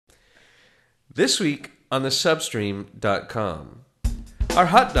This week on thesubstream.com, our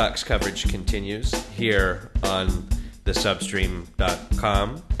hot docs coverage continues here on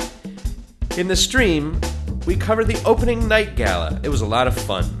thesubstream.com. In the stream, we cover the opening night gala. It was a lot of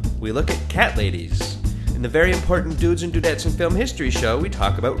fun. We look at cat ladies. In the very important Dudes and Dudettes in Film History show, we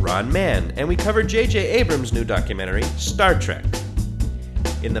talk about Ron Mann, and we cover J.J. Abrams' new documentary, Star Trek.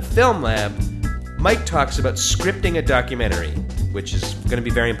 In the Film Lab, Mike talks about scripting a documentary, which is going to be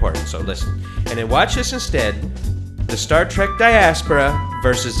very important, so listen. And then watch this instead, the Star Trek diaspora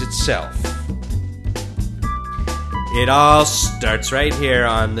versus itself. It all starts right here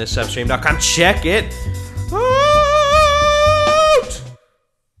on thesubstream.com. Check it!